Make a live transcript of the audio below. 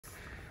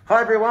Hi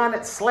everyone,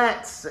 it's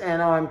Slats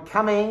and I'm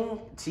coming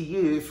to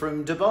you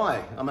from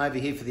Dubai. I'm over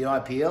here for the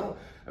IPL,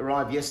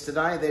 arrived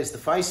yesterday. There's the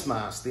face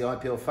mask, the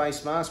IPL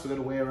face mask we've got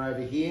to wear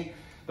over here.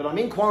 But I'm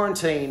in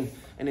quarantine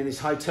and in this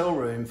hotel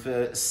room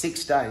for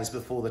 6 days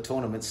before the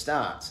tournament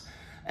starts.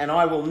 And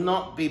I will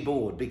not be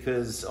bored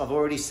because I've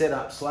already set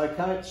up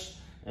SLOCOACH,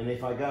 and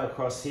if I go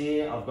across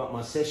here, I've got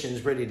my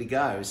sessions ready to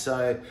go.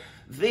 So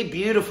the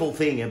beautiful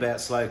thing about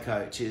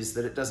SLOCOACH is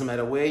that it doesn't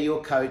matter where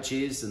your coach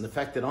is, and the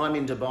fact that I'm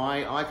in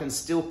Dubai, I can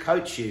still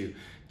coach you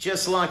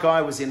just like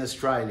I was in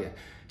Australia.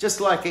 Just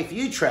like if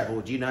you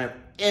traveled, you don't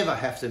ever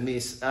have to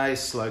miss a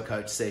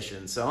SLOCOACH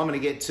session. So I'm going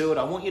to get to it.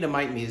 I want you to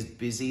make me as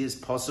busy as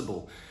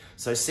possible.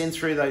 So send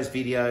through those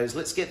videos.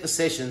 Let's get the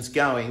sessions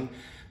going.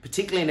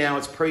 Particularly now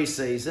it's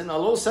pre-season.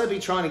 I'll also be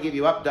trying to give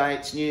you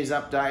updates, news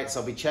updates.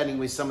 I'll be chatting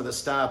with some of the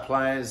star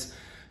players.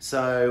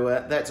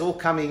 So that's all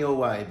coming your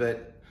way.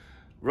 But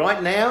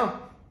right now,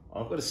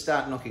 I've got to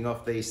start knocking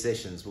off these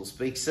sessions. We'll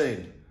speak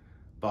soon.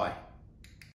 Bye.